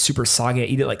let them get super soggy. I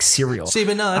eat it like cereal. See,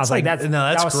 but no, that's that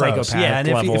was gross. Psychopath. Yeah, and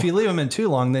if you leave them in too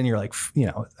long, then you're like,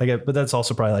 but that's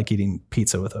also probably like eating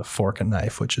pizza with a fork and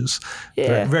knife, which is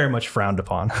very, very much frowned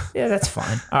upon. Yeah, that's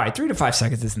fine. All right, 3 to 5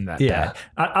 seconds isn't that bad.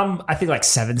 I think like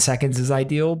 7 seconds is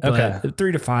ideal, but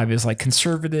 3 to 5 is like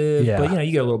conservative. Yeah. But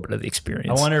you get a little bit of the experience.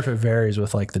 I wonder if it varies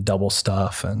with like the double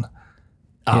stuff and.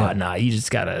 Nah, you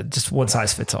just gotta one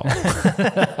size fits all. All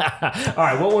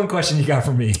right, what one question you got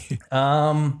for me?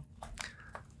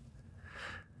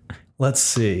 Let's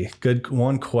see. Good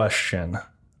one question.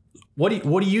 What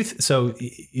do you so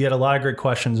you had a lot of great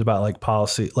questions about like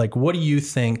policy. Like, what do you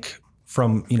think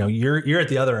from, you're at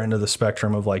the other end of the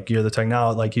spectrum of like, you're the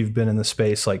technology, like you've been in the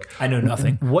space, like I know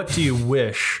nothing. What do you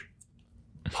wish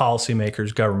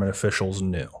policymakers, government officials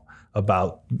knew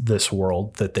about this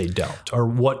world that they don't? Or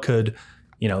what could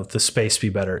the space be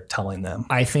better at telling them?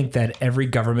 I think that every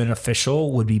government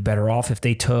official would be better off if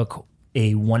they took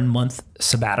a 1-month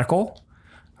sabbatical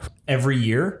every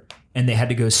year and they had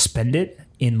to go spend it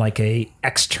in like a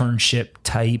externship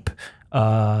type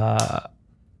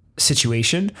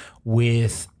situation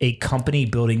with a company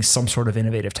building some sort of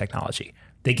innovative technology.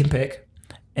 They can pick.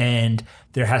 And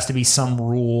there has to be some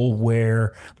rule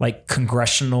where like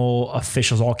congressional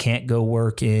officials all can't go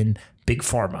work in big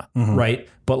pharma, right?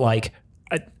 But like,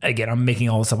 again, I'm making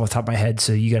all this up off the top of my head,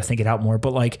 so you got to think it out more.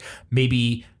 But like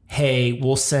maybe, hey,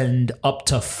 we'll send up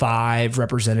to 5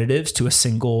 representatives to a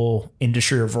single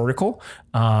industry or vertical.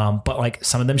 But like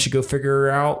some of them should go figure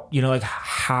out, like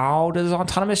how does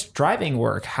autonomous driving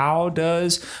work? How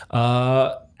does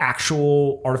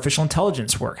actual artificial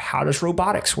intelligence work? How does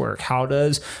robotics work? How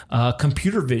does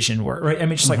computer vision work? Right? I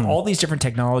mean, just like all these different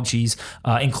technologies,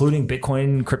 including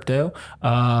Bitcoin, crypto.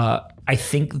 I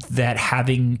think that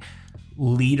having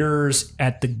leaders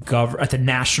at the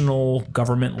national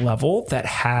government level that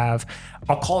have,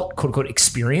 I'll call it quote unquote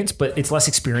experience, but it's less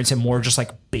experience and more just like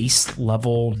base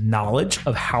level knowledge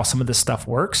of how some of this stuff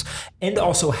works. And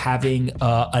also having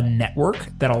a network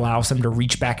that allows them to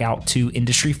reach back out to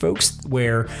industry folks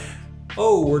where,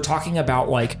 we're talking about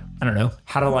like, I don't know,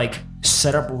 how to like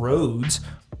set up roads.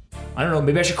 I don't know,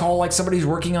 maybe I should call like somebody who's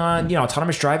working on,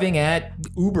 autonomous driving at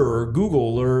Uber or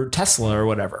Google or Tesla or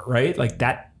whatever, right? Like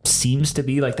that seems to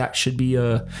be like that should be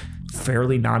a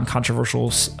fairly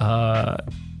non-controversial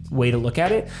way to look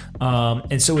at it.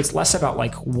 And so it's less about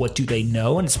like, what do they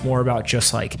know? And it's more about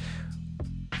just like,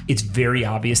 it's very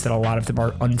obvious that a lot of them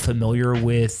are unfamiliar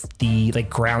with the like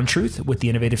ground truth with the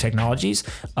innovative technologies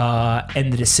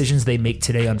and the decisions they make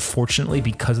today, unfortunately,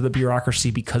 because of the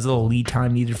bureaucracy, because of the lead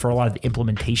time needed for a lot of the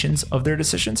implementations of their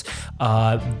decisions,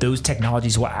 those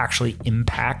technologies will actually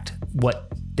impact what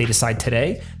they decide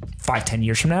today 5-10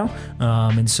 years from now.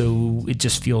 And so it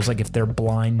just feels like if they're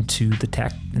blind to the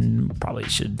tech, then probably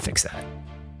should fix that.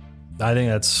 I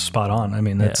think that's spot on. I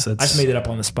mean, that's I just made it up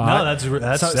on the spot. No,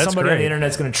 that's somebody great. on the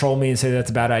internet's going to troll me and say that's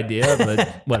a bad idea, but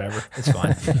whatever, it's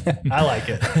fine. I like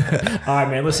it. All right,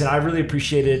 man. Listen, I really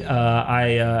appreciate it.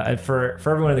 For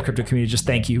everyone in the crypto community, just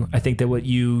thank you. I think that what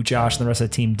you, Josh, and the rest of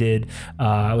the team did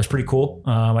was pretty cool.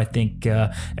 I think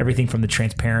everything from the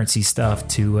transparency stuff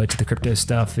to the crypto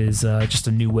stuff is just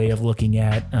a new way of looking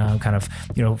at kind of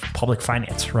public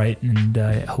finance, right? And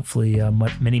hopefully,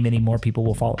 many more people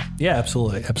will follow. Yeah,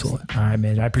 absolutely. All right,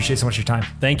 man. I appreciate so much your time.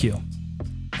 Thank you.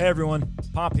 Hey, everyone.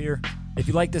 Pop here. If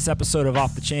you like this episode of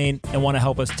Off the Chain and want to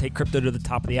help us take crypto to the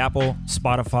top of the Apple,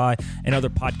 Spotify, and other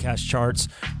podcast charts,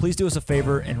 please do us a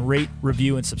favor and rate,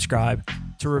 review, and subscribe.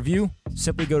 To review,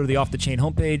 simply go to the Off the Chain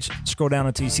homepage, scroll down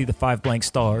until you see the 5 blank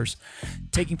stars.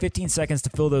 Taking 15 seconds to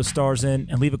fill those stars in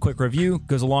and leave a quick review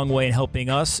goes a long way in helping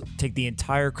us take the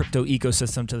entire crypto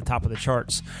ecosystem to the top of the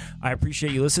charts. I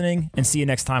appreciate you listening and see you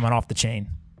next time on Off the Chain.